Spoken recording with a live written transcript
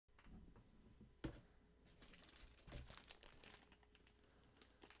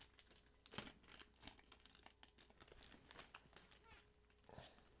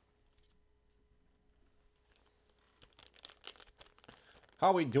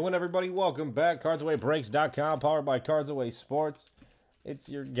How we doing, everybody? Welcome back. CardsAwayBreaks.com, powered by Cards Away Sports. It's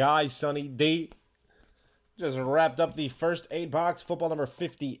your guy, Sonny D. Just wrapped up the first 8-box, football number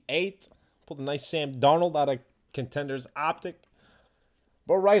 58. Pulled a nice Sam Darnold out of Contenders Optic.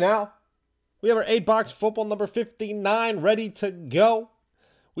 But right now, we have our 8-box, football number 59, ready to go.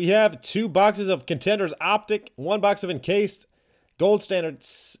 We have 2 boxes of Contenders Optic, 1 box of Encased, Gold Standard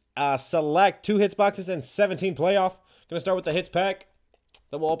Select, 2 hits boxes, and 17 playoff. Going to start with the hits pack.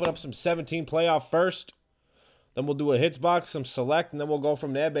 Then we'll open up some 17 playoff first. Then we'll do a hits box, some select, and then we'll go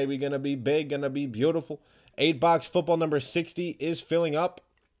from there, baby. Gonna be big, gonna be beautiful. 8-box football number 60 is filling up.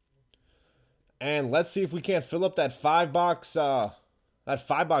 And let's see if we can't fill up that 5-box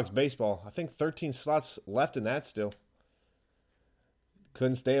baseball. I think 13 slots left in that still.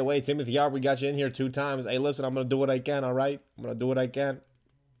 Couldn't stay away. Timothy R, we got you in here 2 times. Hey, listen, I'm gonna do what I can, all right? I'm gonna do what I can.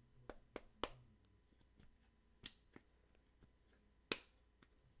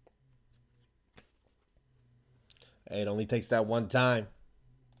 Hey, it only takes that one time.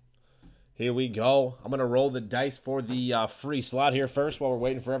 Here we go. I'm going to roll the dice for the free slot here first while we're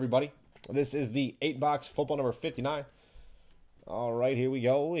waiting for everybody. This is the 8-box football number 59. All right, here we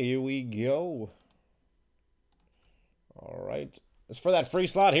go. Here we go. All right. As for that free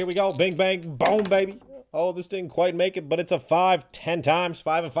slot, here we go. Bing, bang, boom, baby. Oh, this didn't quite make it, but it's a 5, 10 times.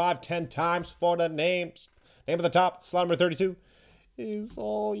 5 and 5, 10 times for the names. Name at the top, slot number 32 is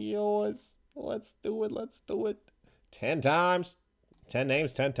all yours. Let's do it. Let's do it. 10 times. 10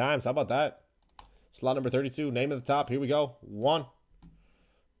 names, 10 times. How about that? Slot number 32. Name at the top. Here we go. 1,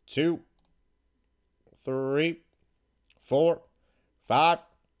 2, 3, 4, 5,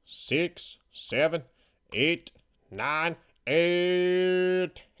 6, 7, 8, 9,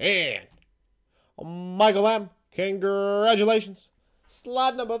 10. Michael M., congratulations.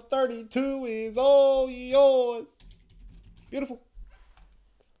 Slot number 32 is all yours. Beautiful.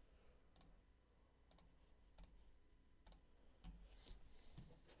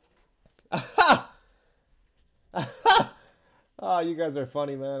 Oh, you guys are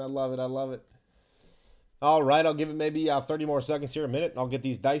funny, man. I love it. I love it. All right, I'll give it maybe 30 more seconds here, a minute, and I'll get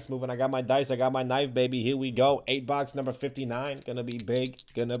these dice moving. I got my dice. I got my knife, baby. Here we go. 8-box number 59. Gonna be big.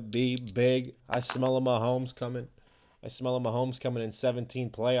 Gonna be big. I smell a Mahomes coming. I smell a Mahomes coming in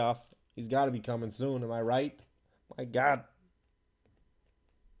 17 playoff. He's got to be coming soon. Am I right? My God.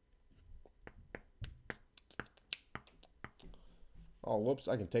 Oh, whoops.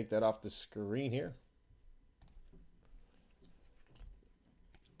 I can take that off the screen here.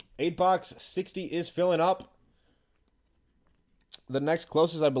 8-box 60 is filling up. The next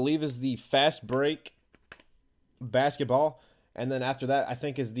closest, I believe, is the fast break basketball. And then after that, I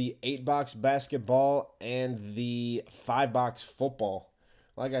think, is the 8-box basketball and the 5-box football.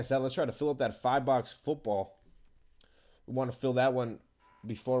 Like I said, let's try to fill up that 5-box football. We want to fill that one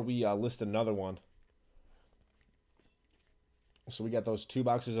before we list another one. So we got those 2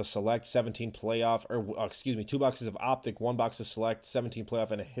 boxes of select, 17 playoff, or excuse me, 2 boxes of optic, 1 box of select, 17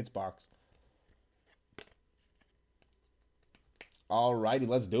 playoff, and a hits box. Alrighty,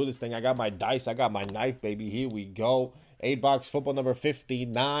 let's do this thing. I got my dice, I got my knife, baby. Here we go. 8-box football number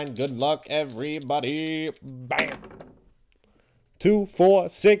 59. Good luck, everybody. Bam. 2, 4,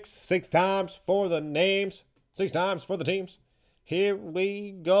 6. 6 times for the names. 6 times for the teams. Here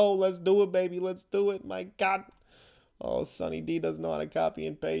we go. Let's do it, baby. Let's do it. My God. Oh, Sonny D doesn't know how to copy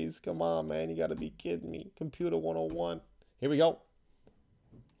and paste. Come on, man. You got to be kidding me. Computer 101. Here we go.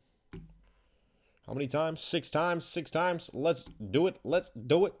 How many times? 6 times. 6 times. Let's do it. Let's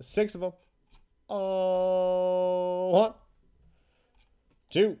do it. 6 of them. 1,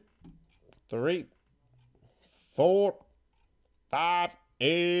 2, 3, 4, 5,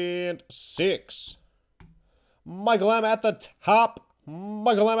 and 6. Michael M. at the top.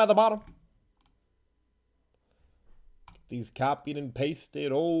 Michael M. at the bottom. These copied and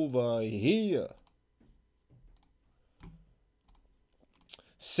pasted over here.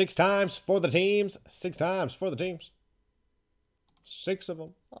 6 times for the teams. 6 times for the teams. 6 of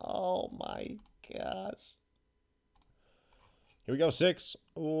them. Oh my gosh. Here we go. 6.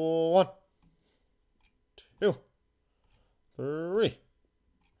 1, 2, 3,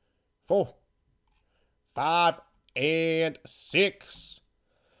 4, 5, and 6.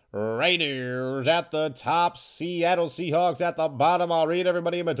 Raiders at the top, Seattle Seahawks at the bottom. I'll read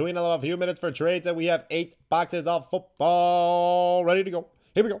everybody in between. I'll have a few minutes for trades, and we have 8 boxes of football ready to go.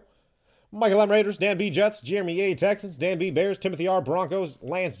 Here we go. Michael M. Raiders, Dan B. Jets, Jeremy A. Texans, Dan B. Bears, Timothy R. Broncos,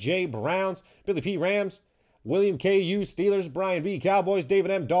 Lance J. Browns, Billy P. Rams, William K. U. Steelers, Brian B. Cowboys,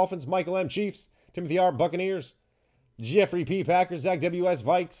 David M. Dolphins, Michael M. Chiefs, Timothy R. Buccaneers, Jeffrey P. Packers, Zach W.S.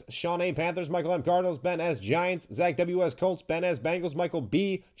 Vikes, Sean A. Panthers, Michael M. Cardinals, Ben S. Giants, Zach W.S. Colts, Ben S. Bengals, Michael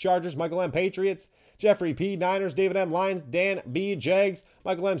B. Chargers, Michael M. Patriots, Jeffrey P. Niners, David M. Lions, Dan B. Jags,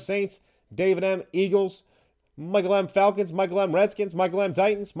 Michael M. Saints, David M. Eagles, Michael M. Falcons, Michael M. Redskins, Michael M.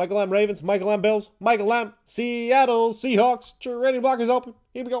 Titans, Michael M. Ravens, Michael M. Bills, Michael M. Seattle Seahawks. Trading block is open.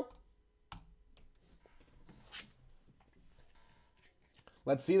 Here we go.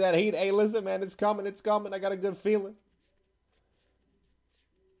 Let's see that heat. Hey, listen, man, it's coming. It's coming. I got a good feeling.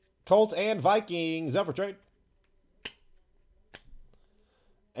 Colts and Vikings up for trade.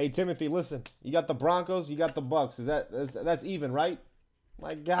 Hey, Timothy, listen. You got the Broncos. You got the Bucks. That's even, right?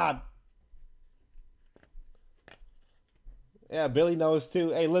 My God. Yeah, Billy knows too.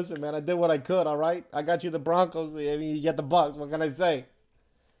 Hey, listen, man, I did what I could, all right? I got you the Broncos. I mean, you get the Bucks. What can I say?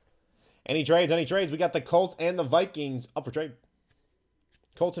 Any trades? Any trades? We got the Colts and the Vikings up for trade.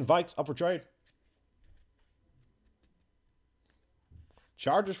 Colts and Vikes up for trade.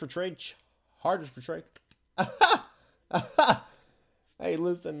 Chargers for trade. Chargers for trade. Hey,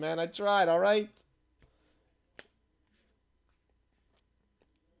 listen, man, I tried, all right?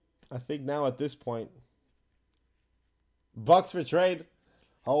 I think now at this point, Bucks for trade.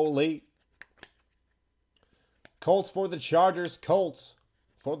 Holy. Colts for the Chargers. Colts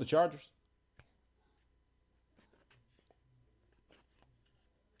for the Chargers.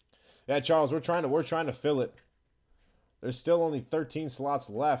 Yeah, Charles, we're trying to fill it. There's still only 13 slots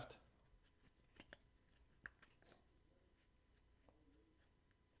left.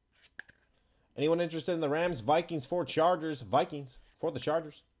 Anyone interested in the Rams? Vikings for Chargers. Vikings for the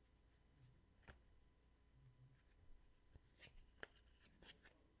Chargers.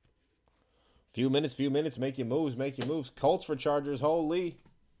 Few minutes. Make your moves. Colts for Chargers. Holy.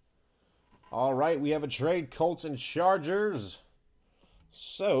 All right, we have a trade. Colts and Chargers.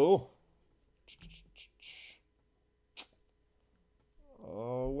 So,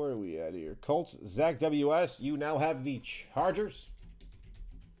 where are we at here? Colts, Zach W.S. You now have the Chargers.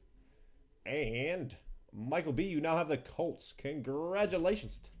 And Michael B., you now have the Colts.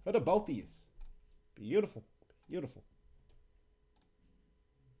 Congratulations to both of you. Beautiful. Beautiful.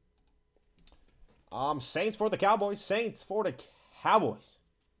 Saints for the Cowboys. Saints for the Cowboys.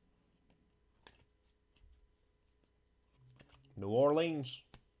 New Orleans.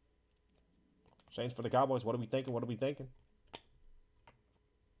 Saints for the Cowboys. What are we thinking? What are we thinking?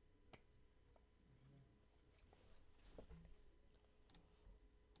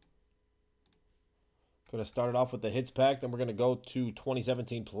 Going to start it off with the hits pack. Then we're going to go to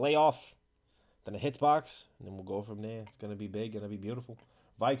 2017 playoff. Then a hits box. And then we'll go from there. It's going to be big. Going to be beautiful.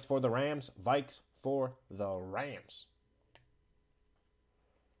 Vikes for the Rams. Vikes for the Rams.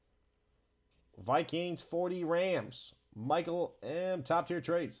 Vikings 40 Rams. Michael M. Top tier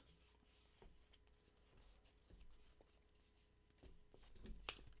trades.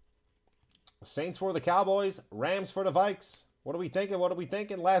 Saints for the Cowboys. Rams for the Vikes. What are we thinking? What are we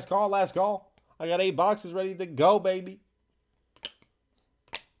thinking? Last call. Last call. I got 8 boxes ready to go, baby.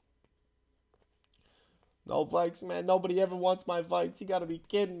 No Vikes, man. Nobody ever wants my Vikes. You got to be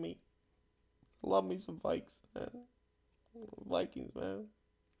kidding me. Love me some Vikes, man. Vikings, man.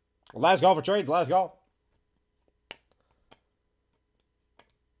 Last call for trades. Last call.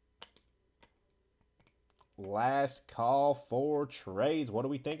 Last call for trades. What are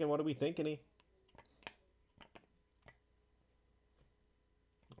we thinking? What are we thinking?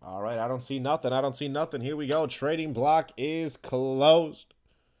 All right, I don't see nothing. I don't see nothing. Here we go. Trading block is closed.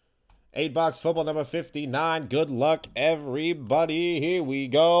 8-box football number 59. Good luck, everybody. Here we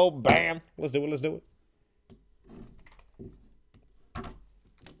go. Bam. Let's do it. Let's do it.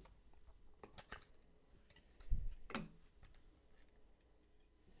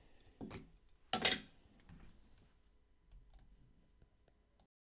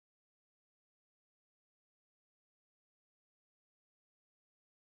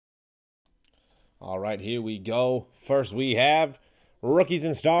 All right, here we go. First, we have Rookies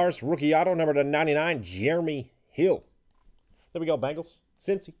and Stars. Rookie auto, number to 99, Jeremy Hill. There we go, Bengals.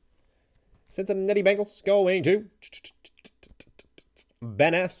 Cincinnati Bengals going to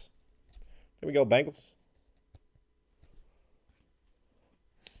Ben S. There we go, Bengals.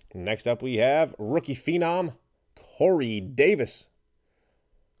 Next up, we have Rookie Phenom, Corey Davis.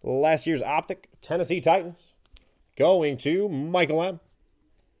 Last year's Optic, Tennessee Titans. Going to Michael M.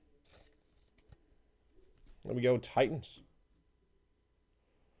 There we go, Titans.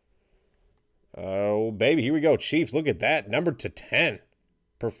 Oh, baby, here we go, Chiefs. Look at that, number to 10.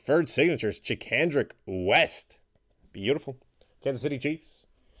 Preferred signatures, Chikandrick West. Beautiful. Kansas City Chiefs.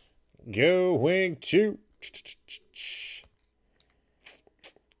 Going to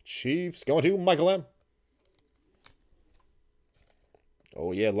Chiefs. Going to Michael M.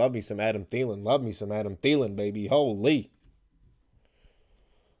 Oh, yeah, love me some Adam Thielen. Love me some Adam Thielen, baby. Holy.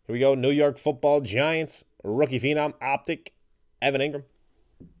 Here we go. New York Football Giants. Rookie Phenom. Optic. Evan Ingram.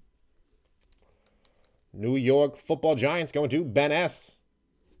 New York Football Giants going to Ben S.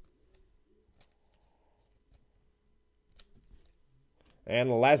 And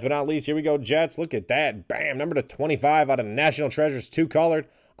last but not least, here we go, Jets. Look at that. Bam. Number to 25 out of National Treasures. 2-colored.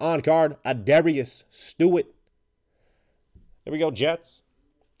 On card. Adarius Stewart. There we go, Jets.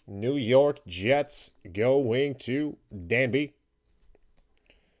 New York Jets going to Dan B.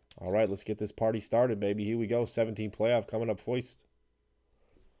 All right, let's get this party started, baby. Here we go. 17 playoff coming up first.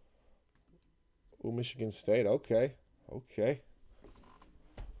 Ooh, Michigan State. Okay. Okay.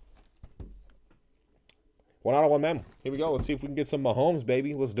 1 out of 1 mem. Here we go. Let's see if we can get some Mahomes,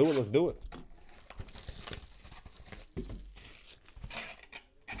 baby. Let's do it. Let's do it.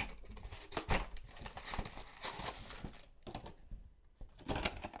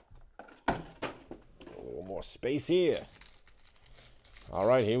 A little more space here. All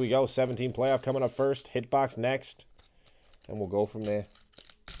right, here we go. 17 playoff coming up first. Hitbox next. And we'll go from there.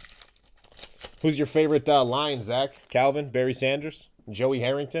 Who's your favorite Lion, Zach? Calvin, Barry Sanders, Joey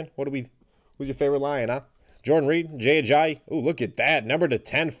Harrington. Who's your favorite Lion, huh? Jordan Reed, Jay Ajayi. Ooh, look at that. Number to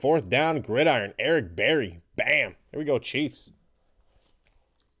 10, 4th down, gridiron. Eric Berry. Bam. Here we go, Chiefs.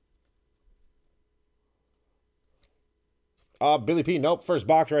 Billy P. Nope. First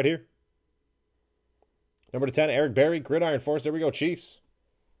box right here. Number to 10, Eric Berry. Gridiron Force. There we go, Chiefs.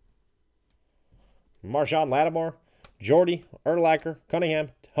 Marshawn Lattimore. Jordy. Urlacher. Cunningham.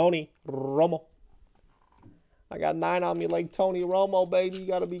 Tony Romo. I got 9 on me like Tony Romo, baby. You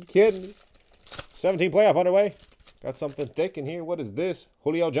got to be kidding me. 17 playoff underway. Got something thick in here. What is this?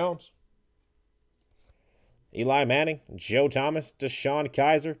 Julio Jones. Eli Manning. Joe Thomas. Deshaun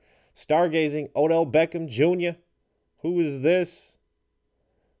Kaiser. Stargazing. Odell Beckham Jr. Who is this?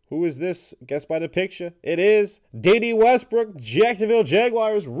 Who is this? Guess by the picture. It is D.D. Westbrook. Jacksonville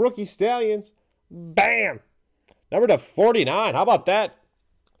Jaguars. Rookie Stallions. Bam. Number to 49. How about that?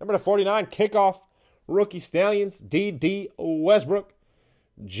 Number to 49. Kickoff. Rookie Stallions. D.D. Westbrook.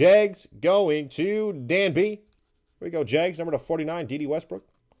 Jags going to Dan B. Here we go, Jags. Number to 49, D.D. Westbrook.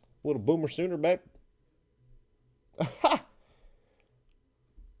 A little boomer sooner, babe.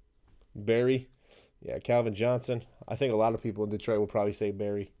 Barry. Yeah, Calvin Johnson. I think a lot of people in Detroit will probably say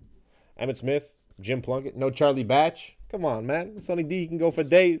Barry. Emmitt Smith. Jim Plunkett. No Charlie Batch. Come on, man. Sonny D can go for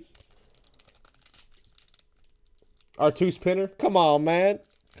days. R2 Spinner. Come on, man.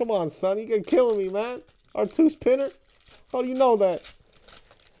 Come on, Sonny. You're killing me, man. R2 Spinner. How do you know that?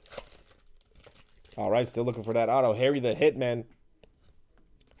 All right, still looking for that auto. Harry the Hitman.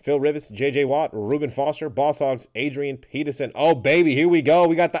 Phil Rivers, J.J. Watt, Reuben Foster, Boss Hogs, Adrian Peterson. Oh, baby, here we go.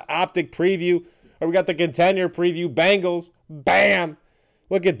 We got the Optic preview, or we got the Contender preview. Bengals. Bam.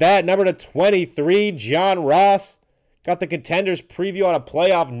 Look at that. Number to 23, John Ross. Got the Contenders preview on a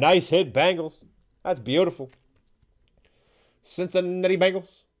playoff. Nice hit, Bengals. That's beautiful. Cincinnati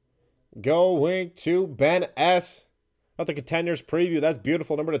Bengals. Going to Ben S. Got the Contenders preview. That's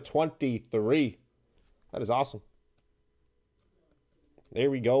beautiful. Number to 23. That is awesome.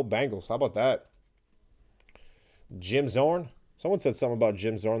 There we go, Bengals. How about that? Jim Zorn. Someone said something about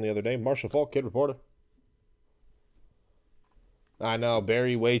Jim Zorn the other day. Marshall Falk, Kid Reporter. I know,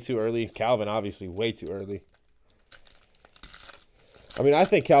 Barry way too early. Calvin, obviously, way too early. I mean, I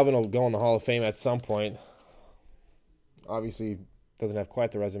think Calvin will go in the Hall of Fame at some point. Obviously, doesn't have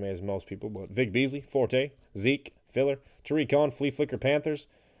quite the resume as most people, but Vic Beasley, Forte, Zeke, Filler, Tariq Cohen, Flea Flicker Panthers,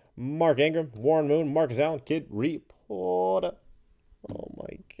 Mark Ingram, Warren Moon, Marcus Allen, Kid Reporter. Oh,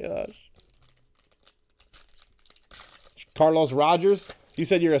 my gosh. Carlos Rogers. You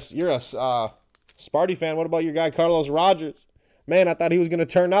said you're a Sparty fan. What about your guy, Carlos Rogers? Man, I thought he was going to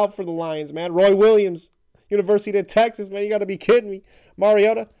turn out for the Lions, man. Roy Williams, University of Texas, man. You got to be kidding me.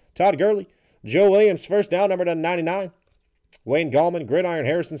 Mariota, Todd Gurley, Joe Williams, first down, number to 99. Wayne Gallman, Gridiron,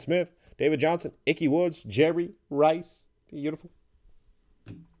 Harrison Smith, David Johnson, Icky Woods, Jerry Rice. Beautiful.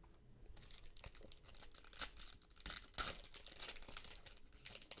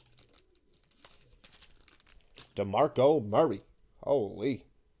 DeMarco Murray. Holy.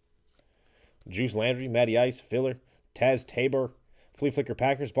 Juice Landry, Matty Ice, Filler, Taz Tabor, Flea Flicker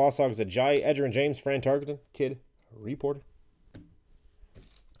Packers, Boss Hogs, Ajayi, Edgerrin James, Fran Tarkenton, Kid Reporter.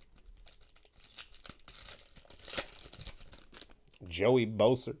 Joey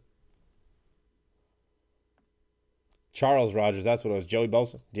Bosa. Charles Rogers, that's what it was. Joey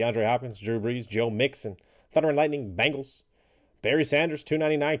Bosa, DeAndre Hopkins, Drew Brees, Joe Mixon, Thunder and Lightning, Bengals. Barry Sanders,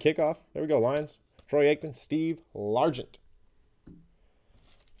 $2.99 kickoff. There we go, Lions. Troy Aikman, Steve Largent.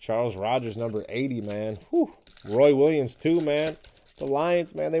 Charles Rogers, number 80, man. Whew. Roy Williams, too, man. The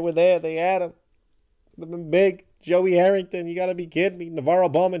Lions, man, they were there. They had him. Would have been big. Joey Harrington, you got to be kidding me. Navarro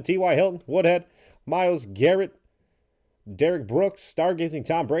Bowman, T.Y. Hilton, Woodhead, Myles Garrett, Derek Brooks, Stargazing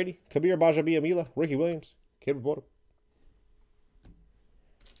Tom Brady, Kabir Bajabiamila, Ricky Williams, Kid Reporter.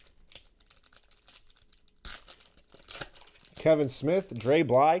 Kevin Smith, Dre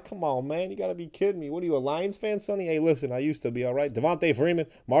Bly. Come on, man. You got to be kidding me. What are you, a Lions fan, Sonny? Hey, listen, I used to be, all right? Devontae Freeman,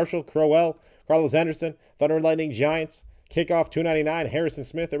 Marshall, Crowell, Carlos Henderson, Thunder and Lightning Giants, Kickoff $2.99, Harrison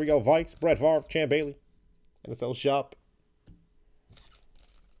Smith. There we go. Vikes, Brett Favre, Champ Bailey, NFL Shop.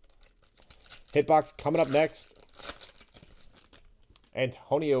 Hitbox coming up next.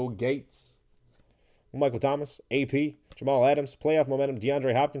 Antonio Gates, Michael Thomas, AP, Jamal Adams, Playoff Momentum,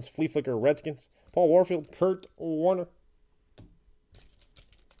 DeAndre Hopkins, Flea Flicker, Redskins, Paul Warfield, Kurt Warner.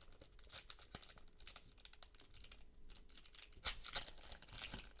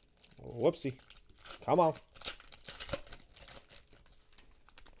 Whoopsie. Come on.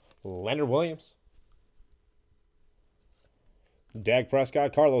 Leonard Williams. Dak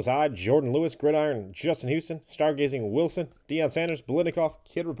Prescott, Carlos Hyde, Jordan Lewis, Gridiron, Justin Houston, Stargazing Wilson, Deion Sanders, Biletnikoff,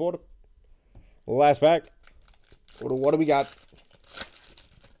 Kid Reporter. Last pack. What do we got?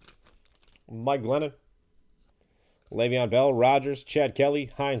 Mike Glennon, Le'Veon Bell, Rodgers, Chad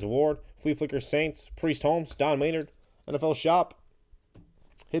Kelly, Hines Ward, Flea Flicker Saints, Priest Holmes, Don Maynard, NFL Shop.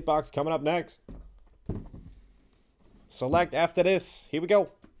 Hitbox coming up next. Select after this. Here we go.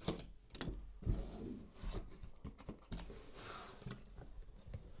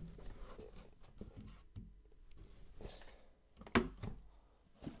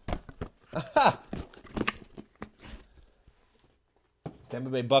 Tampa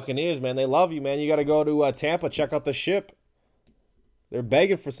Bay Buccaneers, man, they love you, man. You got to go to Tampa, check out the ship. They're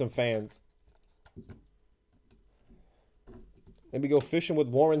begging for some fans. Maybe go fishing with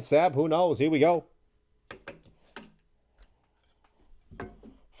Warren Sapp. Who knows? Here we go.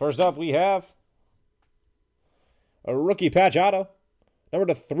 First up, we have a rookie patch auto.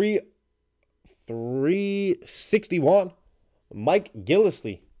 Number to 361. Mike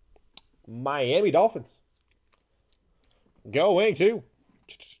Gillislee. Miami Dolphins. Going to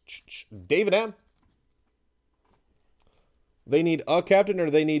David M. They need a captain or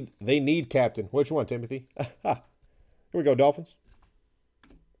they need captain? Which one, Timothy? Here we go, Dolphins.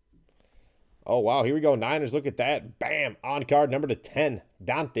 Oh, wow. Here we go, Niners. Look at that. Bam. On card, number to 10,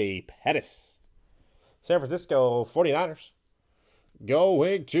 Dante Pettis. San Francisco 49ers.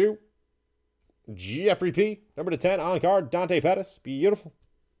 Going to Jeffrey P. Number to 10, on card, Dante Pettis. Beautiful.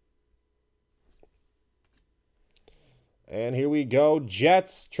 And here we go,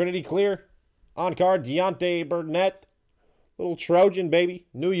 Jets. Trinity Clear. On card, Deontay Burnett. Little Trojan, baby.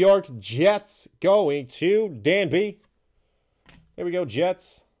 New York Jets going to Dan B. Here we go,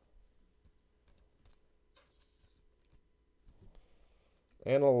 Jets.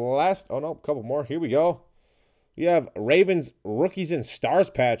 And last, oh no, a couple more. Here we go. We have Ravens Rookies and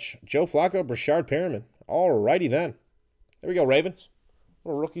Stars patch. Joe Flacco, Brashard Perriman. Alrighty then. There we go, Ravens.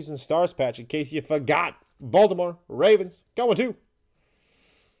 Little Rookies and Stars patch in case you forgot. Baltimore Ravens going to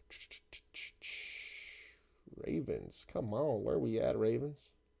Ravens. Come on, where are we at,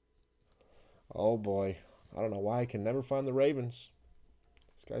 Ravens? Oh boy, I don't know why I can never find the Ravens.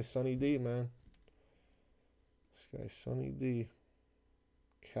 This guy's Sonny D, man. This guy's Sonny D.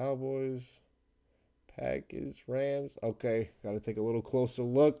 Cowboys, Packers, Rams. Okay, got to take a little closer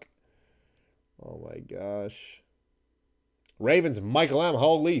look. Oh my gosh. Ravens, Michael M.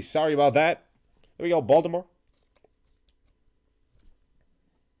 Holy, sorry about that. Here we go, Baltimore.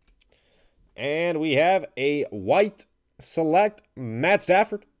 And we have a white select, Matt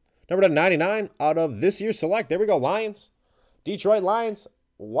Stafford. Number to 99 out of this year's select. There we go, Lions. Detroit Lions,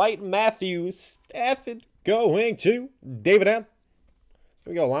 white Matthews Stafford going to David M.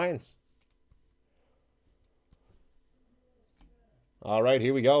 Here we go, Lions. All right,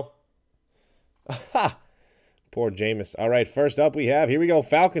 here we go. Poor Jameis. All right, first up we have, here we go,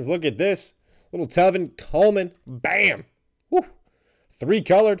 Falcons. Look at this. Little Telvin Coleman. Bam. Woo.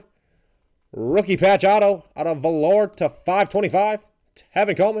 3-colored. Rookie patch auto out of Valor to 525.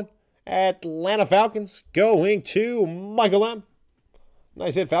 Tevin Coleman. Atlanta Falcons going to Michael M.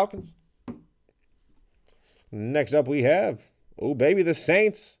 Nice hit, Falcons. Next up we have, oh, baby, the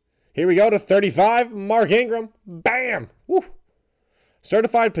Saints. Here we go to 35. Mark Ingram. Bam. Woo.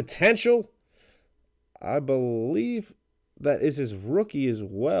 Certified potential. I believe that is his rookie as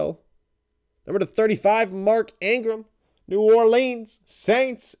well. Number to 35, Mark Ingram. New Orleans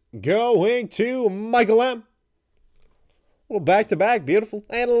Saints going to Michael M. A little back-to-back. Beautiful.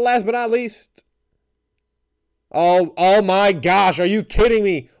 And last but not least. Oh my gosh. Are you kidding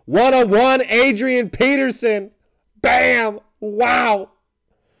me? 101 Adrian Peterson. Bam. Wow.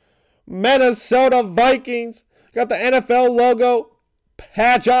 Minnesota Vikings. Got the NFL logo.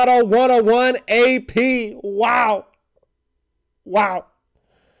 Patch Auto 101 AP. Wow. Wow.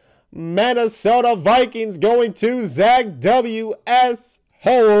 Minnesota Vikings going to Zach W.S.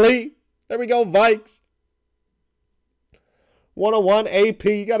 Holy. There we go, Vikes. 101 AP.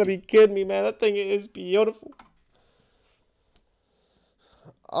 You got to be kidding me, man. That thing is beautiful.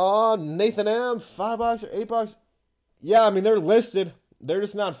 Nathan M. $5 or $8. Yeah, I mean, they're listed. They're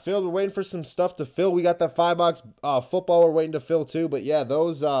just not filled. We're waiting for some stuff to fill. We got that $5 football we're waiting to fill too. But yeah,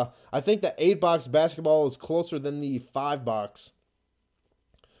 those, I think the $8 basketball is closer than the $5.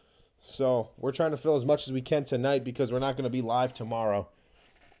 So we're trying to fill as much as we can tonight because we're not going to be live tomorrow.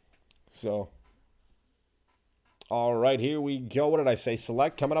 So, all right, here we go. What did I say?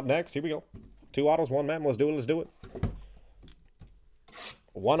 Select coming up next. Here we go. 2 autos, 1 man. Let's do it. Let's do it.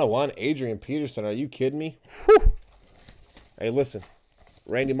 101, Adrian Peterson. Are you kidding me? Whew. Hey, listen.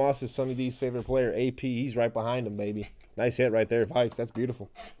 Randy Moss is Sonny D's favorite player. AP, he's right behind him, baby. Nice hit right there, Vikes. That's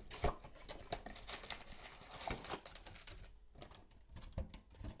beautiful.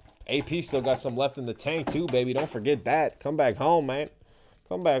 AP still got some left in the tank, too, baby. Don't forget that. Come back home, man.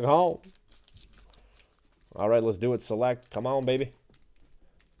 Come back home. All right, let's do it. Select. Come on, baby.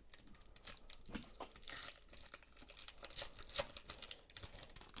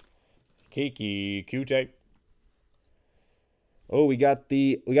 Kiki Q-Tape. Oh, we got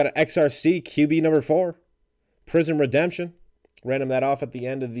an XRC QB number 4. Prism Redemption. Random that off at the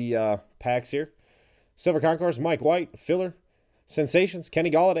end of the packs here. Silver Concourse, Mike White. Filler. Sensations,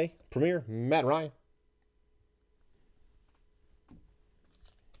 Kenny Golladay. Premier, Matt Ryan.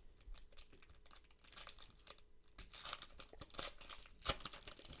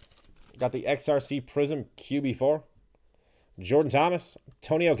 Got the XRC Prism QB4. Jordan Thomas.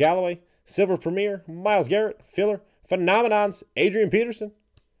 Antonio Callaway. Silver Premier, Myles Garrett. Filler. Phenomenons, Adrian Peterson.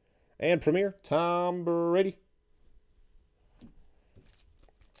 And Premier, Tom Brady.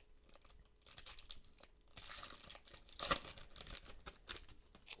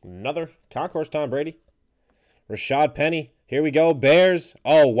 Another Concourse Tom Brady. Rashad Penny. Here we go, Bears.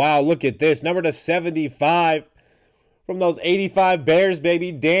 Oh, wow, look at this. Number to 75 from those 85 Bears,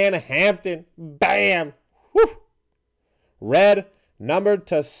 baby. Dan Hampton. Bam. Woo. Red. Numbered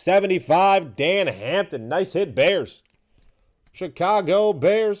to 75, Dan Hampton. Nice hit, Bears. Chicago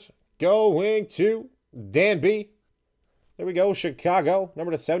Bears going to Dan B. There we go, Chicago.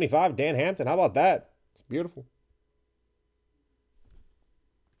 Number to 75, Dan Hampton. How about that? It's beautiful.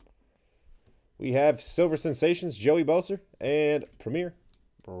 We have Silver Sensations, Joey Bosa, and Premier,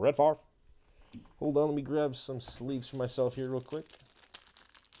 Brett Favre. Hold on, let me grab some sleeves for myself here real quick.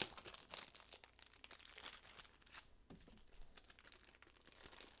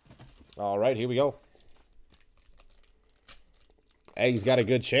 All right, here we go. Hey, he's got a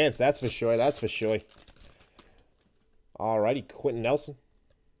good chance. That's for sure. That's for sure. All righty, Quentin Nelson.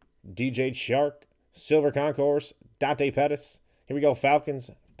 DJ Shark. Silver Concourse. Dante Pettis. Here we go, Falcons.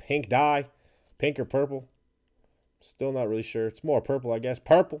 Pink dye. Pink or purple. Still not really sure. It's more purple, I guess.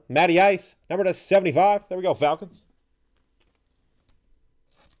 Purple. Matty Ice. Number to 75. There we go, Falcons.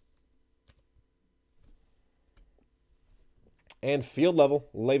 And field level,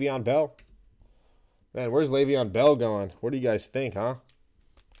 Le'Veon Bell. Man, where's Le'Veon Bell going? What do you guys think, huh?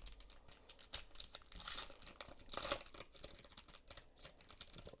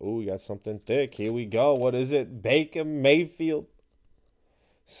 Oh, we got something thick. Here we go. What is it? Baker Mayfield.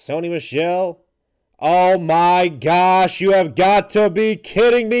 Sony Michel. Oh, my gosh. You have got to be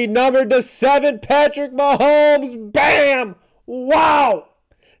kidding me. Number to 7, Patrick Mahomes. Bam! Wow!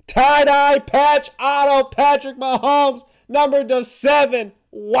 Tie-dye patch auto, Patrick Mahomes. Number to 7.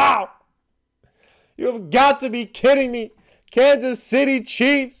 Wow. You have got to be kidding me. Kansas City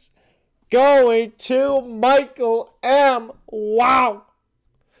Chiefs going to Michael M. Wow.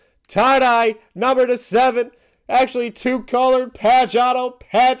 Tie-dye, number to 7. Actually, 2-colored patch auto,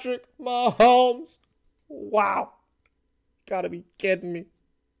 Patrick Mahomes. Wow. Gotta be kidding me.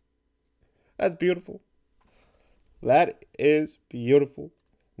 That's beautiful. That is beautiful.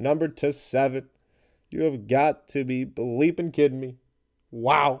 Number to 7. You have got to be bleeping kidding me.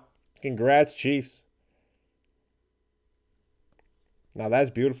 Wow. Congrats, Chiefs. Now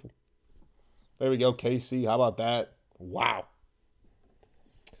that's beautiful. There we go, KC. How about that? Wow.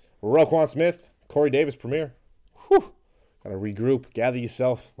 Roquan Smith, Corey Davis, Premier. Whew. Gotta regroup. Gather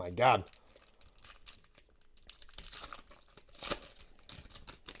yourself. My God.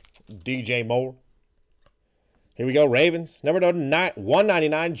 DJ Moore. Here we go, Ravens. Number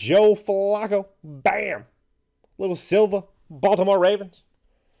 199, Joe Flacco. Bam. Little Silva. Baltimore Ravens.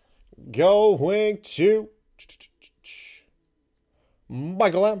 Going to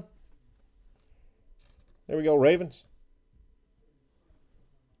Michael M. There we go, Ravens.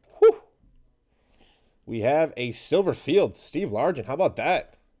 Whew. We have a silver field, Steve Largent. How about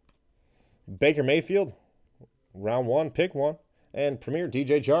that? Baker Mayfield, round 1, pick 1. And Premier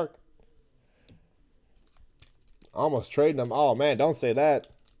DJ Chark. Almost trading them. Oh, man, don't say that.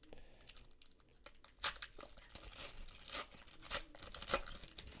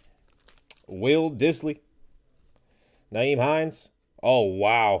 Will Disley. Nyheim Hines. Oh,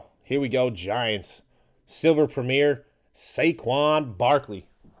 wow. Here we go, Giants. Silver Premier, Saquon Barkley.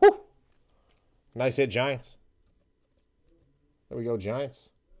 Whew. Nice hit, Giants. There we go,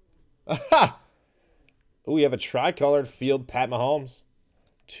 Giants. Aha! Ooh, we have a tricolored field, Pat Mahomes.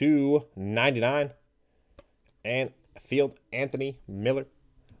 $2.99. And field, Anthony Miller.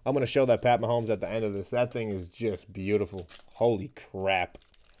 I'm going to show that Pat Mahomes at the end of this. That thing is just beautiful. Holy crap.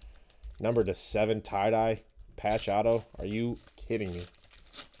 Number to 7, tie-dye, patch auto. Are you kidding me?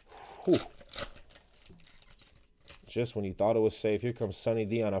 Whew. Just when you thought it was safe, here comes Sonny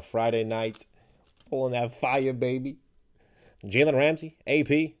D on a Friday night. Pulling that fire, baby. Jalen Ramsey,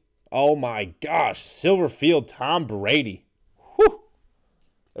 AP. Oh, my gosh. Silverfield, Tom Brady. Whew.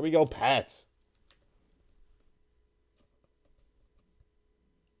 There we go, Pats.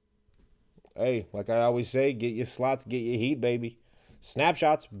 Hey, like I always say, get your slots, get your heat, baby.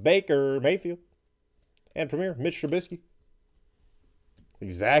 Snapshots, Baker Mayfield. And Premier, Mitch Trubisky.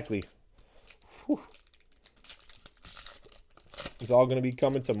 Exactly. Whew. It's all going to be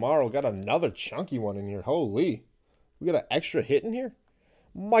coming tomorrow. Got another chunky one in here. Holy. We got an extra hit in here.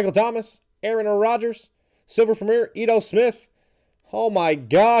 Michael Thomas, Aaron Rodgers, Silver Premier, Ito Smith. Oh my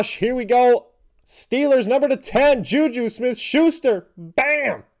gosh. Here we go. Steelers number to 10, Juju Smith-Schuster.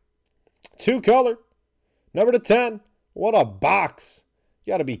 Bam. 2-color. Number to 10. What a box.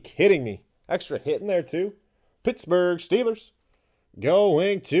 You got to be kidding me. Extra hit in there too. Pittsburgh Steelers.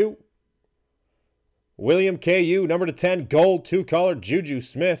 Going to William KU, number to 10, gold, 2-color, Juju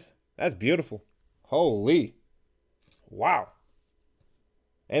Smith. That's beautiful. Holy. Wow.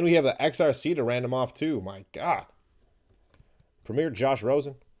 And we have the XRC to random off too. My God. Premier Josh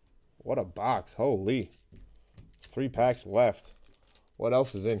Rosen. What a box. Holy. 3 packs left. What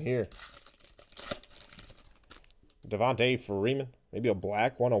else is in here? Devontae Freeman. Maybe a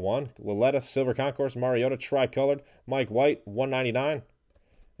black 101. Loletta, Silver Concourse, Mariota, tricolored. Mike White, 199.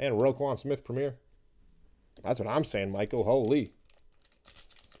 And Roquan Smith, Premier. That's what I'm saying, Michael. Holy.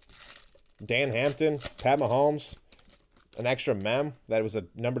 Dan Hampton, Pat Mahomes, an extra mem. That was a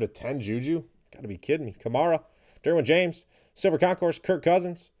number to 10, Juju. Got to be kidding me. Kamara, Derwin James, Silver Concourse, Kirk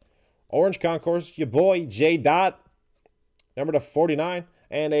Cousins, Orange Concourse, your boy, J. Dot, number to 49,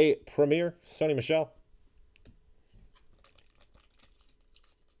 and a Premier, Sony Michel.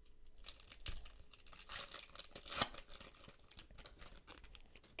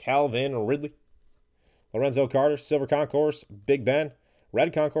 Calvin Ridley. Lorenzo Carter, Silver Concourse, Big Ben.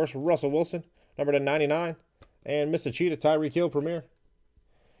 Red Concourse, Russell Wilson, number to 99. And Mr. Cheetah, Tyreek Hill, Premier.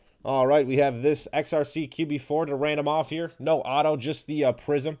 All right, we have this XRC QB4 to random off here. No auto, just the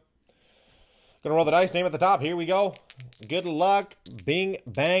Prism. Gonna roll the dice, name at the top. Here we go. Good luck. Bing,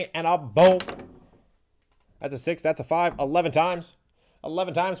 bang, and a boom. That's a 6, that's a 5. 11 times.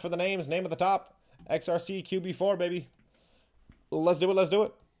 11 times for the names, name at the top. XRC QB4, baby. Let's do it, let's do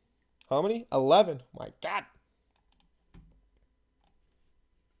it. How many? 11. My God.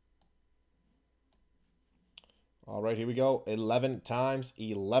 All right, here we go. 11 times,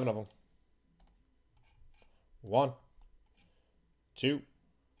 11 of them. 1, 2,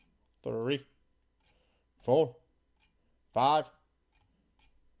 3, 4, 5,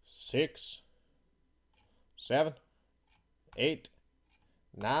 6, 7, 8,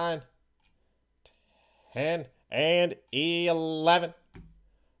 9, 10, and 11.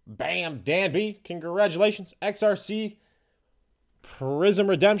 Bam, Dan B. Congratulations. XRC Prism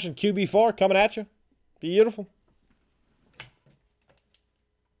Redemption QB4 coming at you. Beautiful.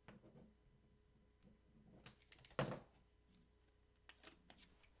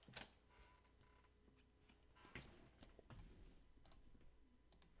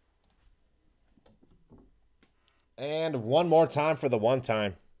 And one more time for the one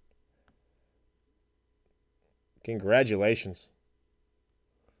time. Congratulations.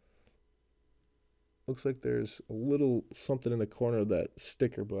 Looks like there's a little something in the corner of that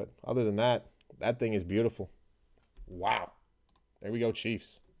sticker, but other than that, that thing is beautiful. Wow. There we go,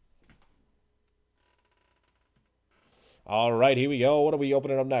 Chiefs. All right, here we go. What are we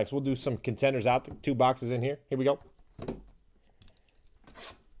opening up next? We'll do some contenders out. 2 boxes in here. Here we go.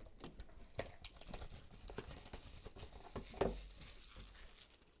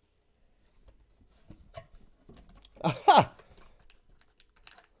 Aha!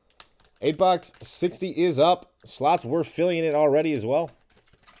 8 box 60 is up. Slots, we're filling it already as well.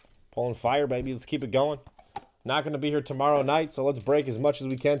 Pulling fire, baby. Let's keep it going. Not going to be here tomorrow night, so let's break as much as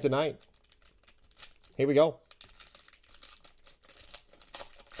we can tonight. Here we go.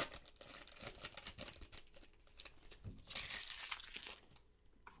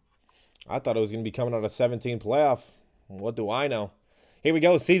 I thought it was going to be coming out of 17 playoff. What do I know? Here we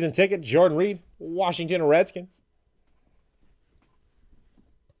go. Season ticket. Jordan Reed, Washington Redskins.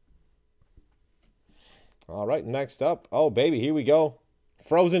 All right, next up. Oh, baby, here we go.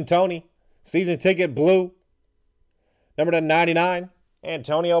 Frozen Tony. Season ticket blue. Number to 99.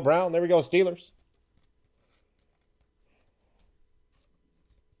 Antonio Brown. There we go, Steelers.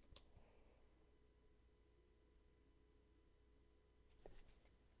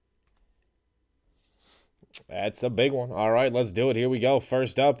 That's a big one. All right, let's do it. Here we go.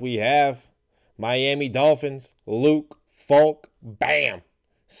 First up, we have Miami Dolphins. Luke Falk. Bam.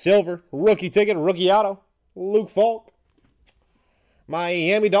 Silver. Rookie ticket. Rookie auto. Luke Falk.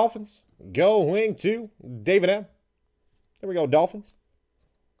 Miami Dolphins. Going to David M. There we go, Dolphins.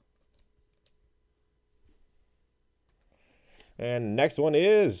 And next one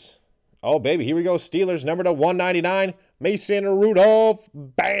is, oh, baby, here we go, Steelers. Number to 199, Mason Rudolph.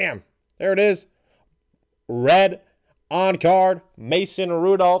 Bam. There it is. Red on card, Mason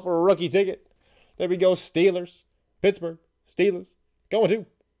Rudolph, rookie ticket. There we go, Steelers. Pittsburgh Steelers. Going to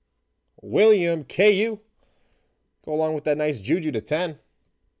William KU. Go along with that nice juju to 10.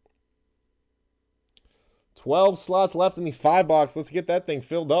 12 slots left in the 5 box. Let's get that thing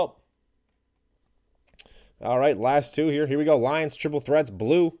filled up. All right, last two here. Here we go. Lions, triple threats,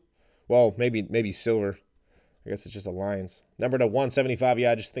 blue. Well, maybe silver. I guess it's just a Lions. Number to 175.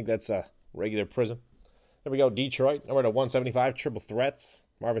 Yeah, I just think that's a regular prism. There we go. Detroit. Number to 175. Triple threats.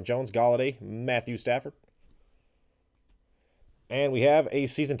 Marvin Jones, Galladay, Matthew Stafford. And we have a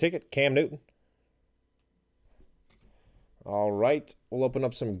season ticket. Cam Newton. All right. We'll open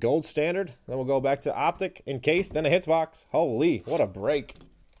up some gold standard. Then we'll go back to optic in case. Then a hits box. Holy, what a break.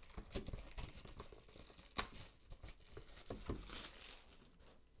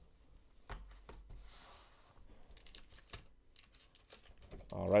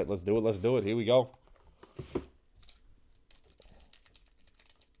 All right, let's do it. Let's do it. Here we go.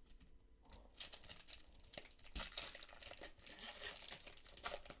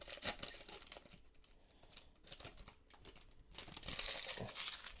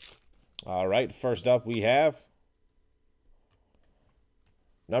 All right, first up we have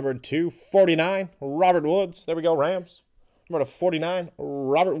number 249, Robert Woods. There we go, Rams. Number 49,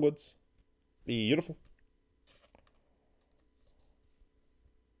 Robert Woods. Beautiful.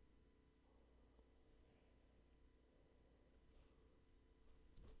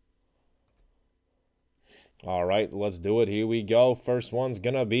 All right, let's do it. Here we go. First one's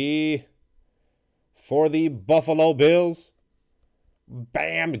going to be for the Buffalo Bills.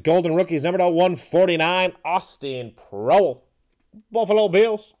 Bam. Golden rookies, number 149, Austin Proehl. Buffalo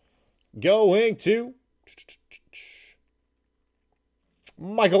Bills. Going to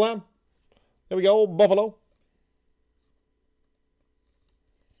Michael M. There we go, Buffalo.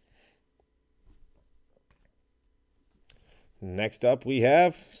 Next up, we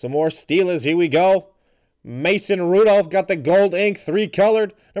have some more Steelers. Here we go. Mason Rudolph got the gold ink,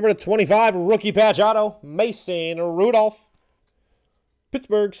 3-colored. Number 25, rookie patch auto, Mason Rudolph.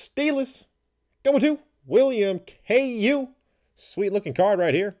 Pittsburgh Steelers. Going to William KU. Sweet looking card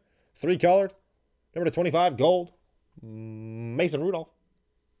right here. 3-colored. Number 25, gold, Mason Rudolph.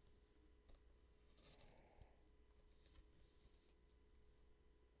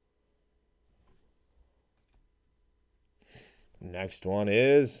 Next one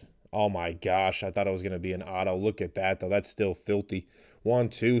is, oh my gosh, I thought it was going to be an auto. Look at that, though. That's still filthy. 1,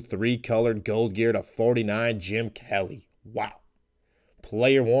 2, 3-colored gold gear to 49, Jim Kelly. Wow.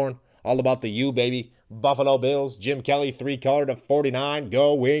 Player worn. All about the U, baby. Buffalo Bills, Jim Kelly, 3-colored to 49,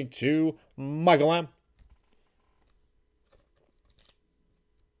 going to Michael M.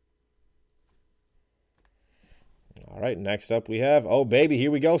 All right, next up we have, oh baby,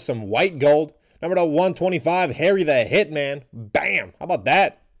 here we go, some white gold. Number 125, Harry the Hitman. Bam! How about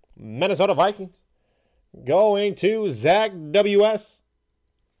that? Minnesota Vikings. Going to Zach W.S.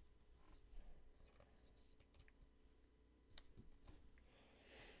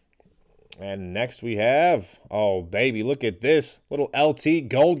 And next we have, oh baby, look at this. Little LT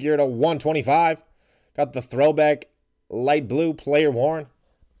gold gear to 125. Got the throwback light blue player worn.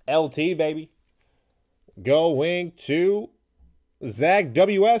 LT, baby. Going to Zach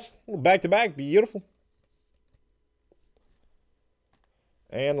W.S. Back-to-back. Beautiful.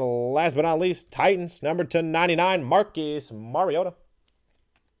 And last but not least, Titans. Number 299, Marcus Mariota.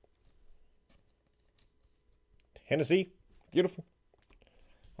 Hennessy. Beautiful.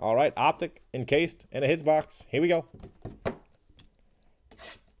 All right, Optic, encased, in a hits box. Here we go.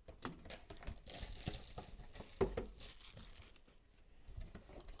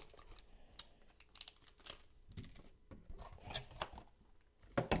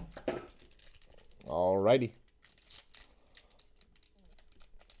 All righty.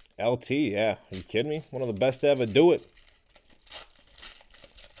 LT, yeah. Are you kidding me? One of the best to ever do it.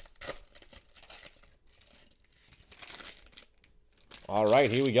 All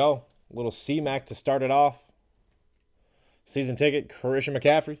right, here we go. A little C-Mac to start it off. Season ticket, Christian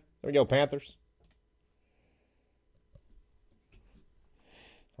McCaffrey. There we go, Panthers.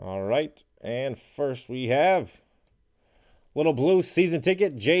 All right, and first we have little blue season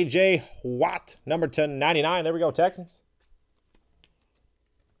ticket, J.J. Watt, number 1099. There we go, Texans.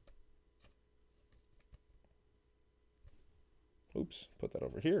 Oops, put that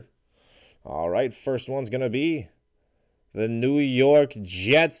over here. All right, first one's going to be the New York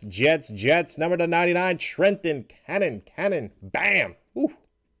Jets, number 99, Trenton Cannon. Bam. Ooh,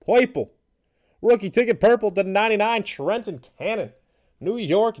 purple. Rookie ticket, purple to 99, Trenton Cannon. New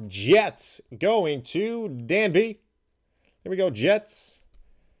York Jets going to Dan B. Here we go, Jets.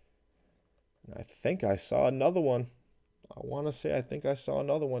 I think I saw another one. I think I saw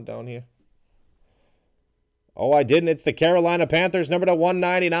another one down here. Oh, I didn't. It's the Carolina Panthers, number to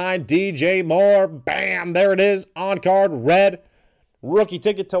 199, DJ Moore. Bam, there it is. On card, red. Rookie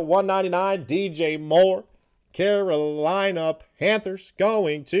ticket to 199, DJ Moore. Carolina Panthers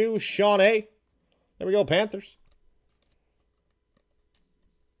going to Sean A. There we go, Panthers.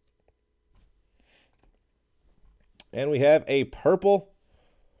 And we have a purple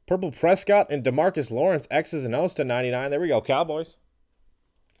Prescott and DeMarcus Lawrence, X's and O's to 99. There we go, Cowboys.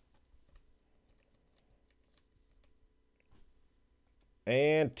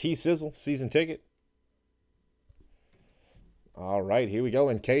 And T-Sizzle, season ticket. All right, here we go,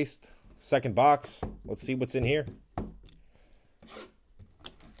 encased. Second box. Let's see what's in here.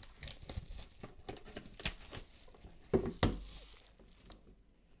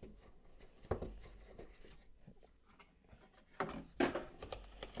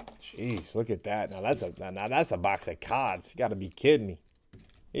 Jeez, look at that. Now that's a box of cards. You got to be kidding me.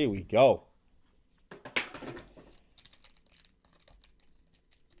 Here we go.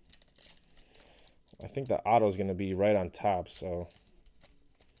 I think the auto is going to be right on top, so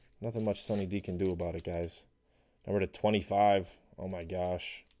nothing much Sonny D can do about it, guys. Number to 25. Oh, my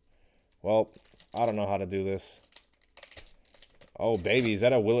gosh. Well, I don't know how to do this. Oh, baby, is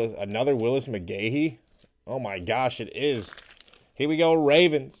that another Willis McGahee? Oh, my gosh, it is. Here we go,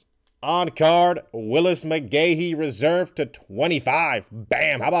 Ravens. On card, Willis McGahee, reserved to 25.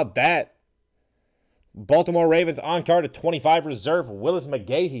 Bam, how about that? Baltimore Ravens on card at 25, reserve, Willis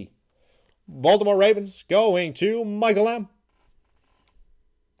McGahee. Baltimore Ravens going to Michael M.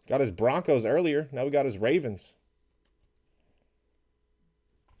 Got his Broncos earlier. Now we got his Ravens.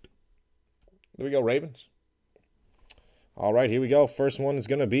 There we go, Ravens. All right, here we go. First one is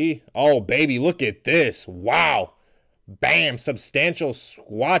going to be, oh, baby, look at this. Wow. Bam, substantial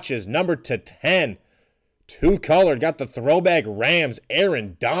swatches, number to 10. Two-colored, got the throwback Rams,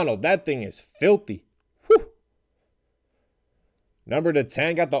 Aaron Donald. That thing is filthy. Number to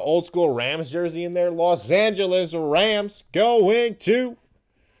 10, got the old school Rams jersey in there. Los Angeles Rams going to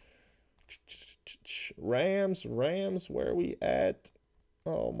Rams. Where are we at?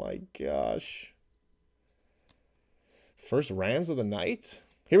 Oh, my gosh. First Rams of the night.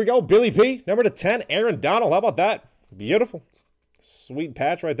 Here we go. Billy P. Number to 10, Aaron Donald. How about that? Beautiful. Sweet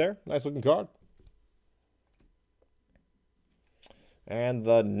patch right there. Nice looking card. And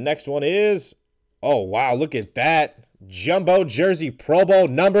the next one is, oh, wow. Look at that. Jumbo jersey, Pro Bowl,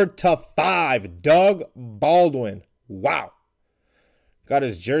 numbered to 5, Doug Baldwin. Wow. Got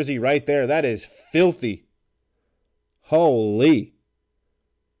his jersey right there. That is filthy. Holy.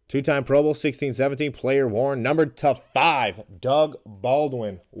 Two-time Pro Bowl, 16-17, player worn, numbered to 5, Doug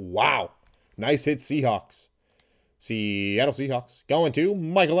Baldwin. Wow. Nice hit, Seahawks. Seattle Seahawks. Going to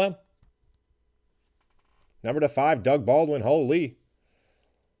Michael M. Number to 5, Doug Baldwin. Holy.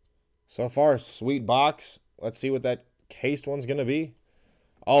 So far, sweet box. Let's see what that cased one's going to be.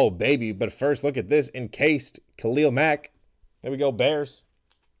 Oh, baby. But first, look at this. Encased Khalil Mack. There we go, Bears.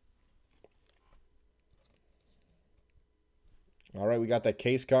 All right, we got that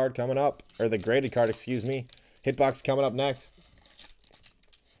case card coming up. Or the graded card, excuse me. Hitbox coming up next.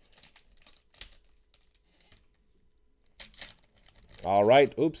 All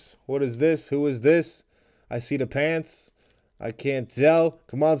right. Oops. What is this? Who is this? I see the pants. I can't tell.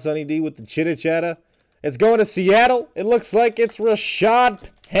 Come on, Sonny D with the chitter chatter. It's going to Seattle. It looks like it's Rashad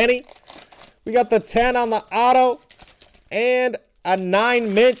Penny. We got the 10 on the auto. And a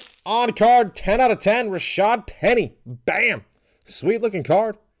 9 mint on card. 10 out of 10. Rashad Penny. Bam. Sweet looking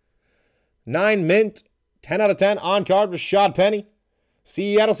card. 9 mint. 10 out of 10 on card. Rashad Penny.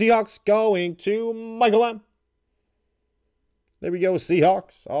 Seattle Seahawks going to Michael M. There we go,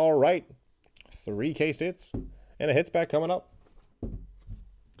 Seahawks. All right. 3 case hits. And a hits pack coming up.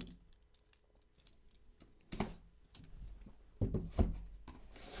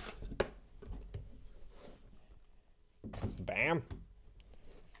 Bam.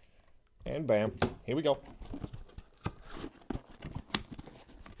 And bam. Here we go.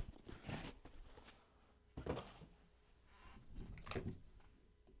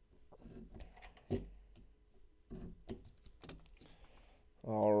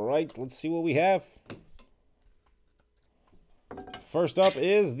 All right, let's see what we have. First up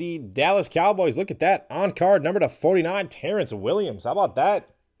is the Dallas Cowboys. Look at that. On card, number /49, Terrence Williams. How about that?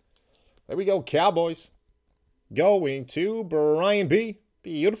 There we go, Cowboys. Going to Brian B.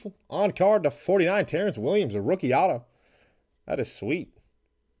 Beautiful. On card /49, Terrence Williams, a rookie auto. That is sweet.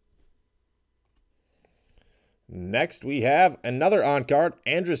 Next, we have another on card,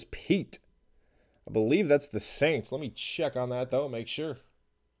 Andrus Peat. I believe that's the Saints. Let me check on that, though, make sure.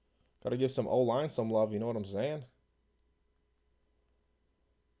 Got to give some O-line some love, you know what I'm saying?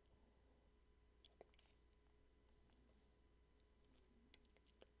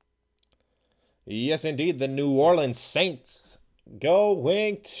 Yes, indeed, the New Orleans Saints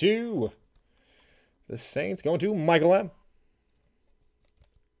going to Michael M.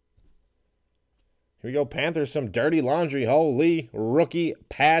 Here we go, Panthers, some dirty laundry. Holy rookie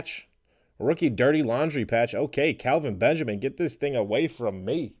patch. Rookie dirty laundry patch. Okay, Calvin Benjamin, get this thing away from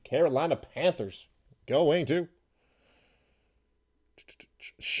me. Carolina Panthers going to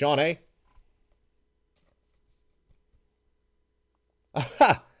Sean A.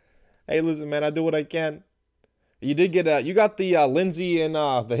 Hey, listen, man, I do what I can. You did get you got the Lindsey and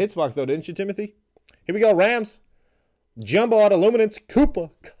the hits box though, didn't you, Timothy? Here we go, Rams. Jumbo out of Luminance,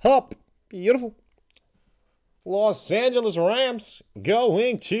 Cooper Kupp. Beautiful. Los Angeles Rams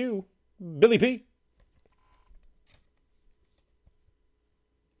going to Billy P.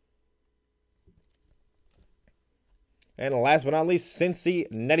 And last but not least,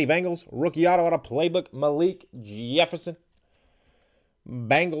 Cincinnati Bengals. Rookie auto out of Playbook, Malik Jefferson.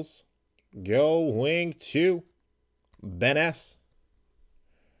 Bengals going to Ben S.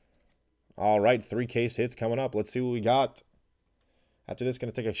 All right, 3 case hits coming up. Let's see what we got. After this,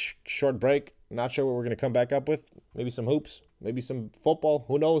 going to take a short break. Not sure what we're going to come back up with. Maybe some hoops. Maybe some football.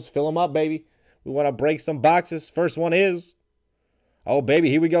 Who knows? Fill them up, baby. We want to break some boxes. First one is... Oh, baby.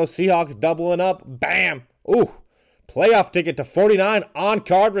 Here we go. Seahawks doubling up. Bam. Ooh. Playoff ticket /49 on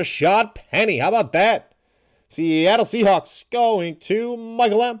card. Rashad Penny. How about that? Seattle Seahawks going to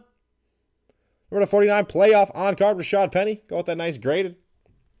Michael M. Number /49 playoff on card. Rashad Penny. Go with that nice graded.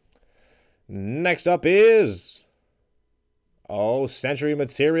 Next up is... Oh, Century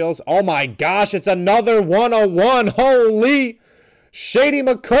Materials. Oh, my gosh. It's another 101. Holy. Shady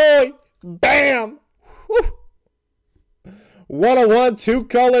McCoy. Bam. Woo. 101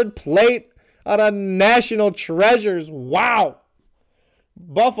 2-colored plate out of National Treasures. Wow.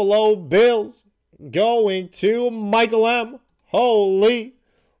 Buffalo Bills going to Michael M. Holy.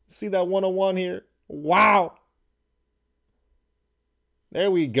 See that 101 here. Wow.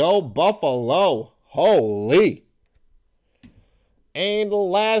 There we go. Buffalo. Holy. And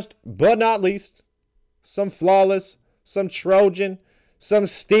last but not least, some Flawless, some Trojan, some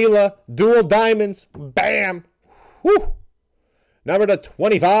Stila, dual diamonds. Bam. Whew. Number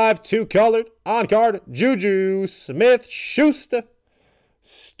 /25, 2-colored, on card, Juju Smith-Schuster.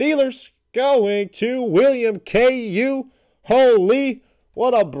 Steelers going to William K.U. Holy,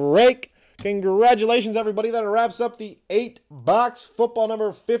 what a break. Congratulations, everybody. That wraps up the 8-box football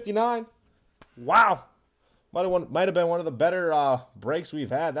number 59. Wow. Might have been one of the better breaks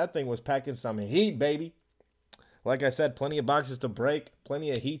we've had. That thing was packing some heat, baby. Like I said, plenty of boxes to break, plenty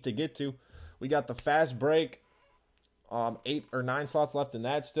of heat to get to. We got the fast break, 8 or 9 slots left in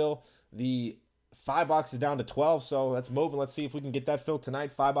that still. The 5-box is down to 12, so let's move and let's see if we can get that filled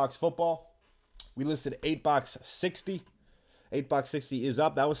tonight. 5-box football. We listed 8-box 60. 8-box 60 is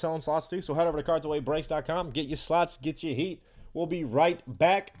up. That was selling slots too. So head over to cardsaway breaks.com. Get your slots, get your heat. We'll be right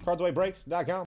back. cardsaway breaks.com.